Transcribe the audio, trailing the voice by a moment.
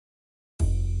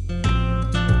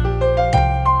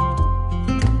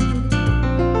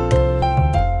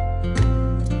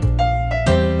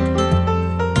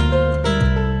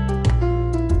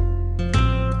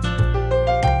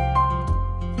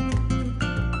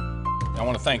I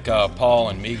want to thank Paul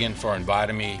and Megan for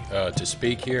inviting me to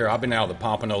speak here. I've been out of the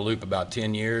Pompano loop about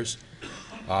 10 years.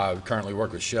 I currently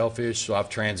work with shellfish, so I've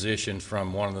transitioned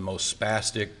from one of the most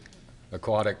spastic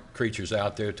aquatic creatures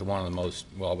out there to one of the most,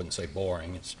 well, I wouldn't say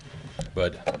boring,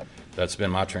 but that's been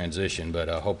my transition. But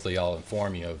hopefully I'll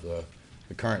inform you of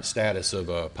the current status of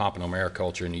Pompano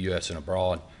mariculture in the U.S. and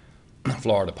abroad.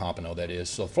 Florida Pompano, that is.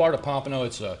 So Florida Pompano,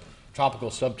 it's a tropical,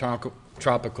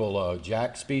 subtropical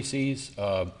jack species.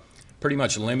 Pretty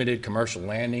much limited commercial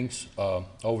landings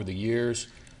over the years.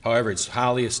 However, it's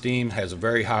highly esteemed, has a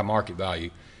very high market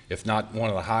value, if not one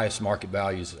of the highest market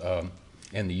values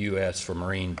in the U.S. for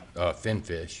marine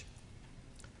finfish.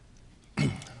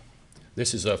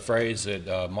 This is a phrase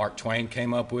that Mark Twain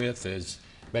came up with, is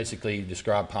basically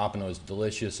described Pompano as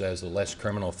delicious as the less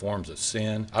criminal forms of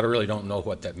sin. I really don't know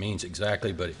what that means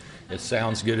exactly, but it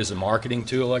sounds good as a marketing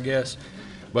tool, I guess.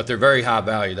 But they're very high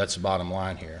value. That's the bottom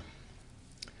line here.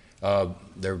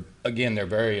 They're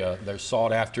very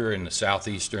sought after in the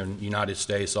southeastern United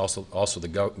States, also the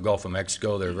Gulf of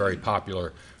Mexico. They're very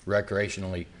popular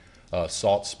recreationally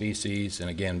sought species, and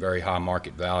again, very high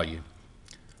market value.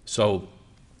 So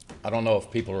I don't know if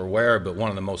people are aware, but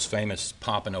one of the most famous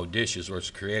pompano dishes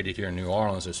was created here in New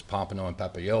Orleans is pompano and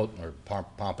papillote, or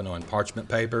pompano and parchment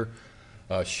paper.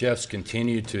 Chefs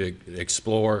continue to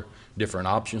explore different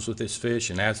options with this fish,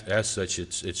 and as such,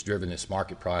 it's driven this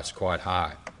market price quite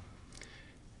high.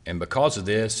 And because of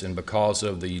this, and because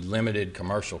of the limited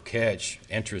commercial catch,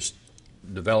 interest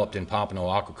developed in pompano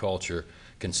aquaculture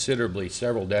considerably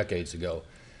several decades ago.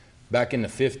 Back in the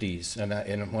 50s,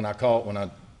 and when I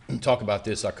talk about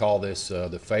this, I call this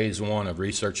the phase one of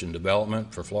research and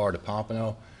development for Florida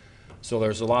Pompano. So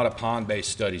there's a lot of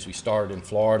pond-based studies. We started in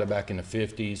Florida back in the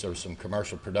 50s. There were some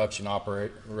commercial production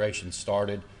operations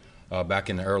started back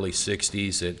in the early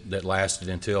 60s that lasted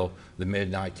until the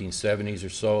mid-1970s or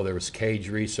so. There was cage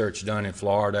research done in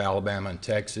Florida, Alabama, and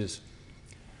Texas.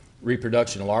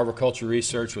 Reproduction and larviculture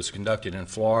research was conducted in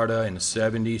Florida in the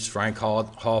 70s. Frank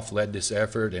Hoff led this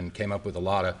effort and came up with a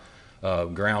lot of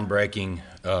groundbreaking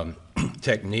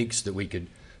techniques that we could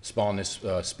spawn this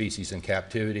species in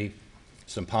captivity.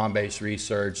 Some pond-based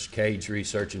research, cage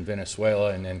research in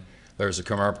Venezuela, and then there's a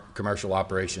commercial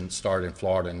operation that started in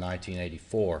Florida in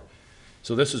 1984.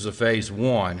 So this is a phase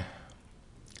one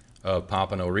of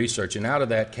pompano research, and out of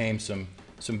that came some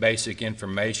basic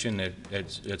information.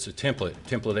 It's a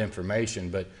template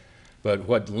information, but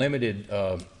what limited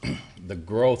the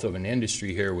growth of an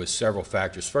industry here was several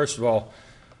factors. First of all,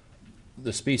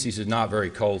 the species is not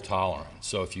very cold tolerant.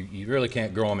 So if you really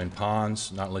can't grow them in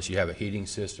ponds, not unless you have a heating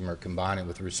system or combine it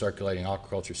with recirculating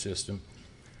aquaculture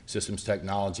systems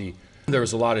technology. There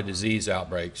was a lot of disease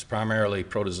outbreaks, primarily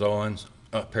protozoans,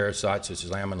 parasites such as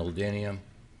Laminodinium,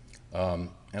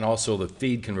 and also the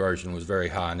feed conversion was very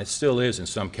high, and it still is in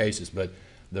some cases, but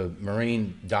the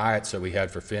marine diets that we had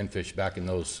for finfish back in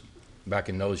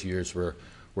those years were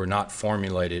not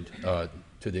formulated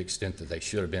to the extent that they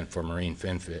should have been for marine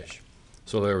finfish.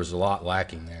 So there was a lot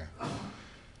lacking there.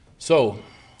 So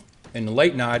in the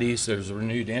late 90s, there was a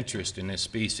renewed interest in this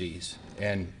species,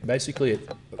 and basically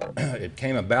it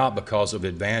came about because of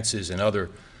advances in other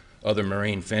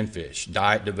marine finfish,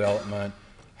 diet development,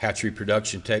 hatchery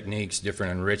production techniques,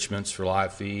 different enrichments for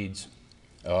live feeds,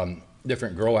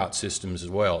 different grow-out systems as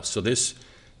well. So this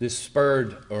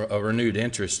spurred a renewed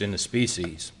interest in the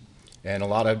species, and a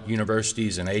lot of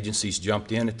universities and agencies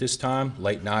jumped in at this time,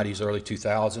 late 90s, early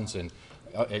 2000s, and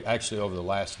actually over the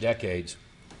last decades,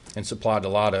 and supplied a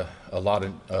lot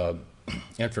of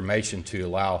information to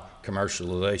allow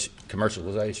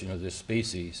commercialization of this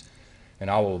species. And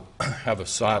I will have a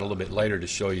slide a little bit later to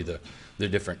show you the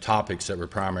different topics that were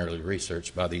primarily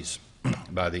researched by these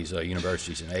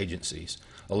universities and agencies.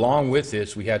 Along with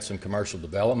this, we had some commercial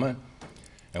development,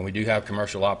 and we do have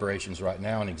commercial operations right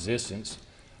now in existence.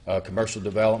 Commercial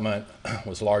development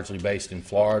was largely based in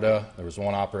Florida. There was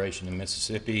one operation in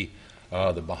Mississippi,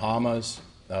 the Bahamas,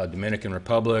 Dominican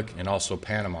Republic, and also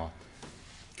Panama.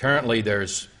 Currently,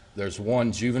 there's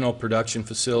one juvenile production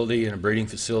facility and a breeding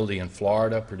facility in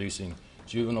Florida producing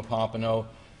juvenile pompano.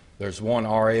 There's one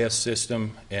RAS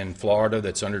system in Florida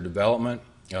that's under development.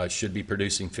 It should be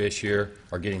producing fish here,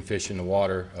 or getting fish in the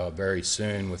water very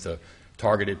soon, with a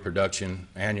targeted production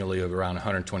annually of around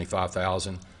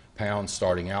 125,000 pounds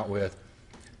starting out with.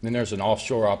 And then there's an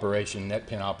offshore operation, net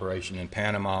pen operation in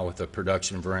Panama, with a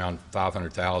production of around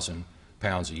 500,000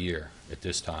 pounds a year at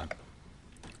this time.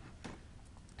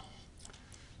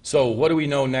 So what do we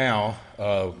know now?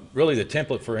 Really the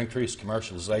template for increased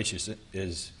commercialization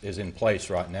is in place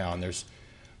right now, and there's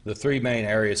the three main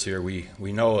areas here.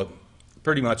 We know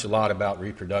pretty much a lot about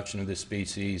reproduction of this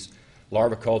species,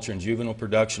 Larva culture and juvenile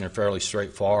production are fairly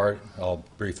straightforward. I'll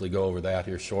briefly go over that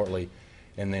here shortly.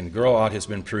 And then grow out has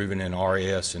been proven in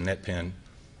RAS and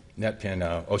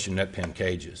ocean net pen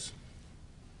cages.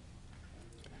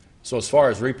 So as far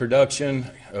as reproduction,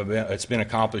 it's been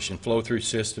accomplished in flow-through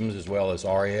systems as well as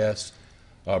RAS.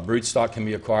 Broodstock can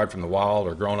be acquired from the wild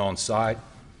or grown on site.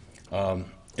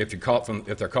 If they're caught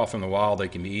from the wild, they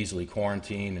can be easily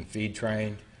quarantined and feed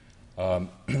trained.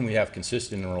 We have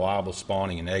consistent and reliable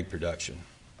spawning and egg production.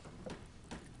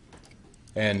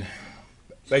 And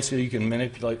basically, you can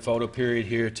manipulate photoperiod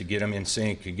here to get them in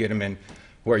sync, to get them in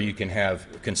where you can have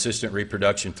consistent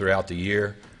reproduction throughout the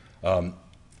year,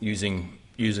 using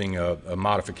a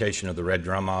modification of the red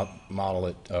drum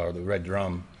model, the red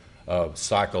drum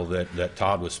cycle that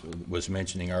Todd was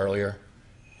mentioning earlier.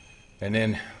 And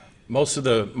then most of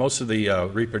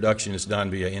the reproduction is done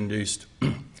via induced.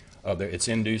 It's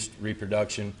induced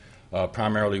reproduction,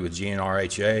 primarily with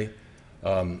GnRHA.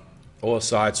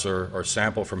 Oocytes are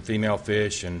sampled from female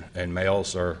fish, and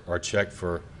males are checked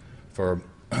for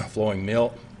flowing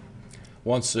milk.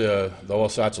 Once the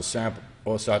oocytes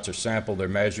are sampled, they're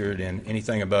measured, and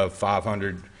anything above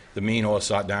 500, the mean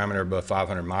oocyte diameter above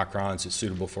 500 microns is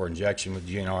suitable for injection with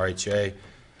GnRHA.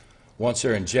 Once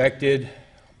they're injected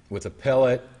with a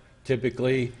pellet,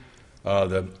 typically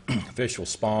the fish will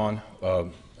spawn.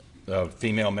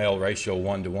 Female-male ratio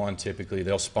 1-to-1, typically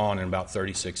they'll spawn in about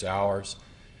 36 hours.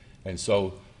 And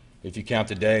so if you count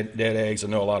the dead eggs, I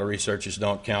know a lot of researchers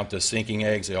don't count the sinking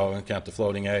eggs, they all count the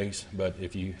floating eggs, but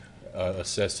if you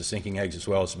assess the sinking eggs as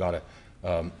well, it's about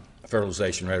a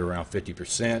fertilization rate around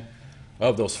 50%.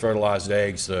 Of those fertilized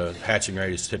eggs, the hatching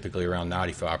rate is typically around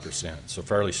 95%, so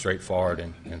fairly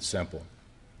straightforward and simple.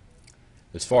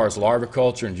 As far as larva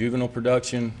culture and juvenile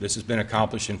production, this has been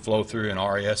accomplished in flow-through and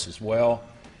RAS as well.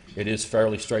 It is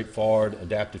fairly straightforward,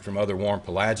 adapted from other warm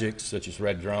pelagics such as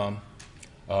red drum.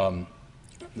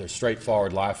 There's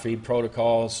straightforward live feed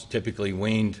protocols, typically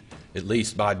weaned at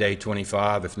least by day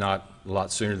 25, if not a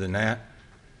lot sooner than that.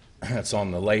 That's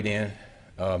on the late end,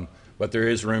 but there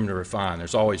is room to refine.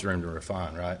 There's always room to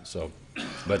refine, right? So,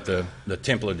 but the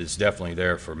template is definitely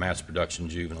there for mass production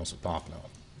juveniles at Pompano.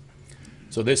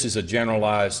 So this is a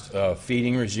generalized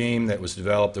feeding regime that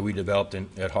we developed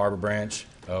at Harbor Branch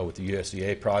with the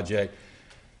USDA project.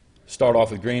 Start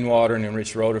off with green water and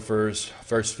enriched rotifers,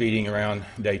 first feeding around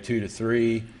day 2 to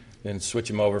 3, then switch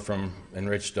them over from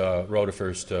enriched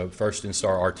rotifers to first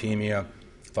instar Artemia,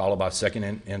 followed by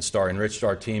second instar enriched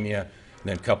Artemia, and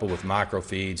then couple with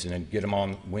microfeeds, and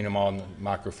then wean them on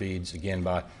microfeeds again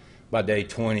by day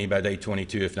 20, by day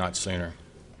 22, if not sooner.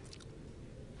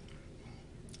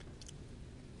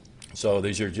 So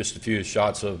these are just a few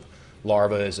shots of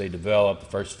larvae as they develop.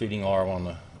 First feeding larva on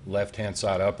the left-hand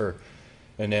side upper,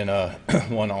 and then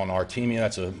one on Artemia,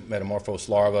 that's a metamorphosed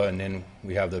larva, and then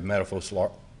we have the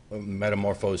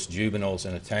metamorphosed juveniles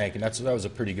in a tank, and that was a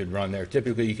pretty good run there.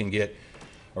 Typically you can get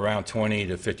around 20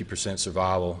 to 50%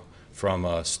 survival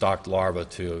from stocked larva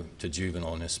to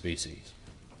juvenile in this species,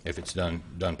 if it's done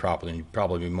properly, and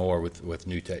probably more with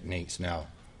new techniques now.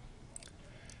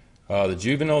 The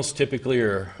juveniles typically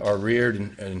are reared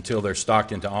until they're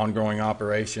stocked into on-growing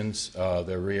operations.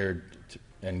 They're reared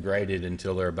and graded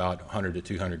until they're about 100 to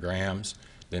 200 grams,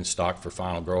 then stocked for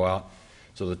final grow out.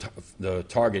 So the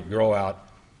target grow out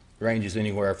ranges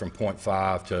anywhere from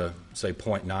 0.5 to say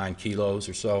 0.9 kilos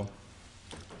or so.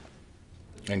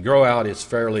 And grow out is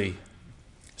fairly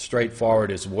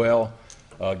straightforward as well.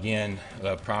 Again,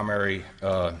 the primary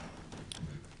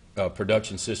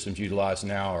production systems utilized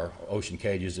now are ocean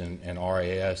cages and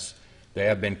RAS. They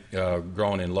have been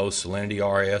grown in low salinity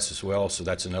RAS as well, so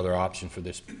that's another option for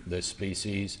this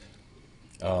species.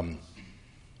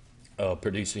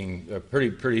 Producing pretty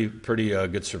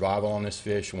good survival on this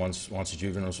fish once the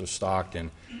juveniles are stocked,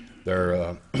 and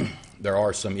there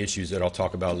are some issues that I'll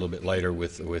talk about a little bit later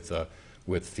with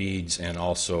feeds and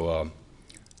also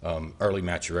early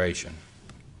maturation.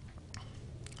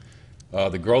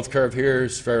 The growth curve here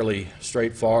is fairly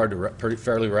straightforward,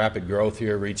 fairly rapid growth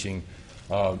here, reaching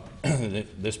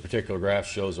this particular graph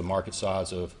shows a market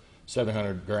size of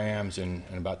 700 grams in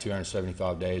about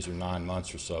 275 days or 9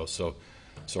 months or so. So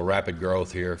rapid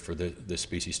growth here for this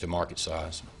species to market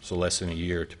size. So less than a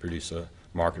year to produce a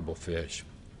marketable fish.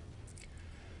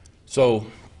 So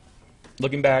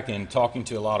looking back and talking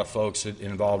to a lot of folks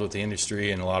involved with the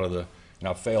industry and a lot of and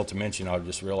I failed to mention, I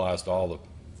just realized all the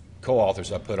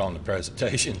co-authors I put on the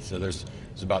presentation. So there's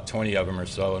about 20 of them or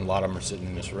so, and a lot of them are sitting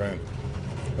in this room.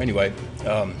 Anyway,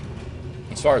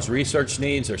 as far as research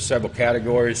needs, there's several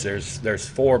categories. There's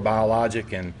 4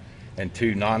 biologic and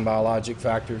 2 non-biologic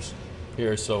factors.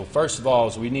 here. So first of all,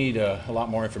 is we need a lot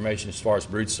more information as far as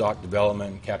broodstock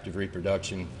development, captive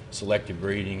reproduction, selective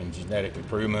breeding, and genetic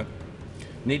improvement.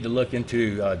 We need to look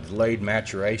into delayed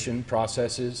maturation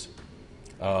processes,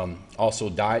 also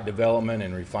diet development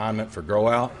and refinement for grow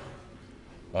out,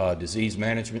 disease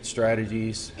management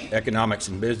strategies, economics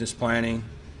and business planning,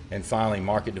 and finally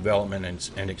market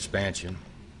development and expansion.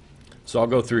 So I'll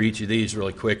go through each of these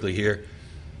really quickly here.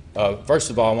 First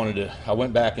of all, I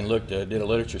went back and did a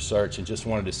literature search and just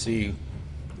wanted to see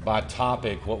by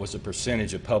topic what was the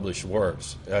percentage of published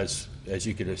works. As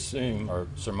you could assume or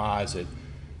surmise that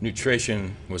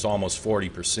nutrition was almost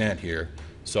 40% here.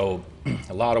 So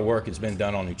a lot of work has been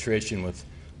done on nutrition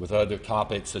with other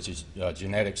topics such as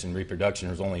genetics and reproduction.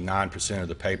 There's only 9% of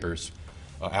the papers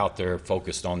out there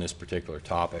focused on this particular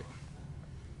topic.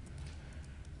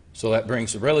 So that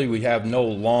brings, really we have no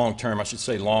long-term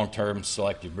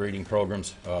selective breeding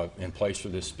programs in place for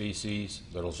this species.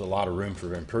 There's a lot of room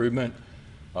for improvement.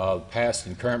 Past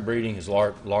and current breeding has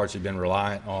largely been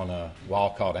reliant on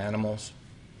wild-caught animals.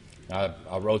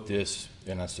 I wrote this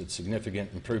and I said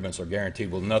significant improvements are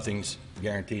guaranteed. Well, nothing's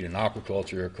guaranteed in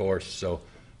aquaculture, of course, so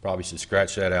probably should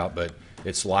scratch that out, but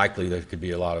it's likely there could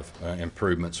be a lot of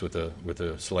improvements with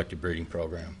a selective breeding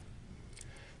program.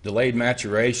 Delayed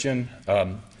maturation.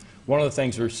 One of the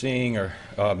things we're seeing, or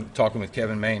talking with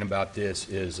Kevin Main about this,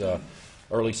 is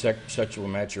early sexual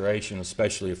maturation,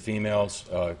 especially of females,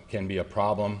 can be a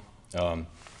problem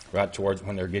right towards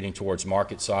when they're getting towards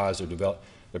market size or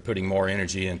they're putting more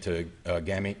energy into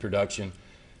gamete production.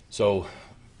 So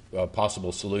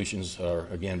possible solutions are,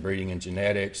 again, breeding and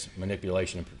genetics,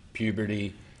 manipulation of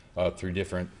puberty through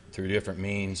different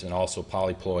means, and also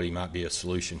polyploidy might be a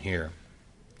solution here.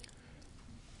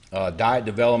 Diet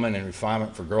development and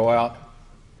refinement for grow out.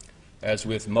 As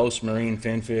with most marine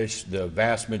finfish, the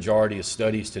vast majority of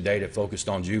studies to date have focused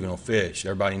on juvenile fish.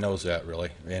 Everybody knows that, really,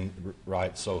 and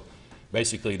right. So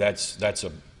basically, that's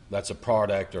a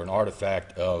product or an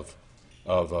artifact of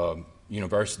the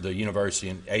university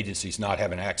and agencies not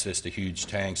having access to huge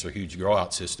tanks or huge grow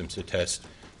out systems to test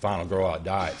final grow out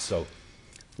diets. So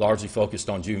largely focused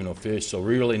on juvenile fish. So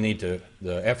we really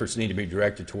the efforts need to be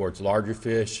directed towards larger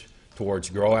fish, towards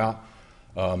grow out,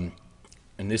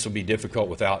 and this will be difficult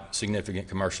without significant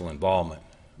commercial involvement.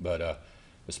 But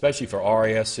especially for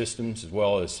RAS systems, as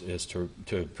well as to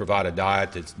provide a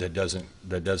diet that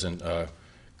doesn't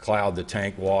cloud the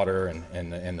tank water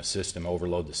and the system,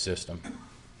 overload the system,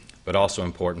 but also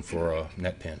important for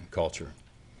net pen culture.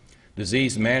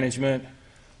 Disease management.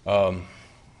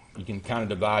 You can kind of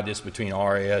divide this between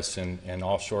RAS and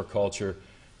offshore culture.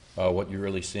 What you're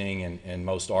really seeing in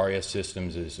most RAS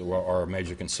systems is our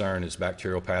major concern is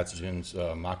bacterial pathogens,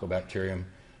 Mycobacterium,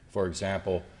 for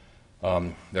example.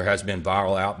 There has been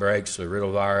viral outbreaks,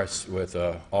 ridovirus with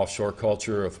offshore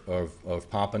culture of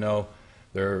Pompano.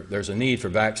 There's a need for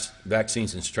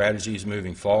vaccines and strategies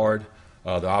moving forward.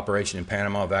 The operation in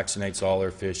Panama vaccinates all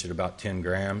their fish at about 10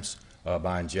 grams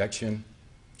by injection,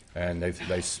 and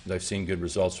they've seen good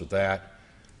results with that.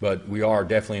 But we are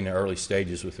definitely in the early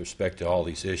stages with respect to all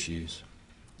these issues.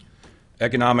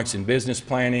 Economics and business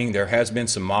planning, there has been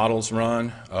some models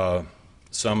run,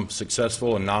 some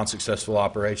successful and non-successful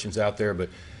operations out there, but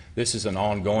this is an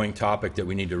ongoing topic that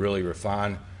we need to really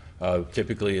refine.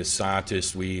 Typically as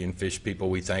scientists, and fish people,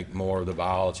 we think more of the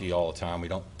biology all the time. We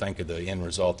don't think of the end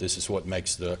result. This is what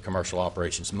makes the commercial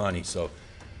operations money. So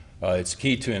it's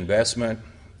key to investment.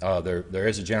 There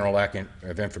is a general lack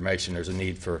of information. There's a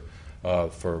need for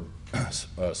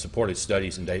supported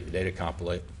studies and data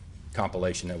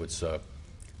compilation that would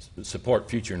support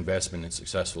future investment in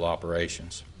successful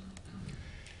operations.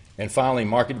 And finally,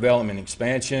 market development and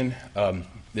expansion.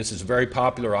 This is a very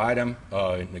popular item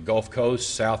in the Gulf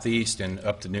Coast, Southeast, and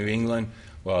up to New England.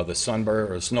 The sunbird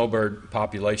or snowbird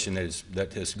population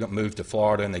that has moved to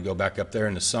Florida, and they go back up there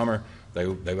in the summer. They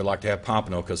would like to have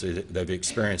pompano because they've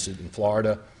experienced it in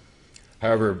Florida.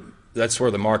 However, that's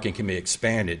where the market can be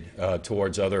expanded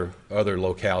towards other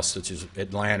locales such as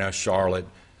Atlanta, Charlotte,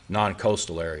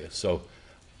 non-coastal areas. So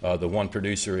the one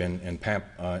producer in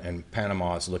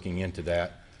Panama is looking into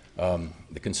that.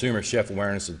 The consumer chef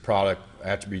awareness of the product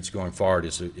attributes going forward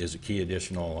is a key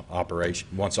additional operation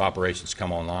once operations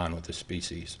come online with this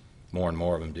species. More and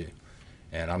more of them do.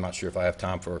 And I'm not sure if I have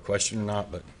time for a question or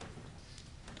not, but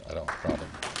I don't, probably.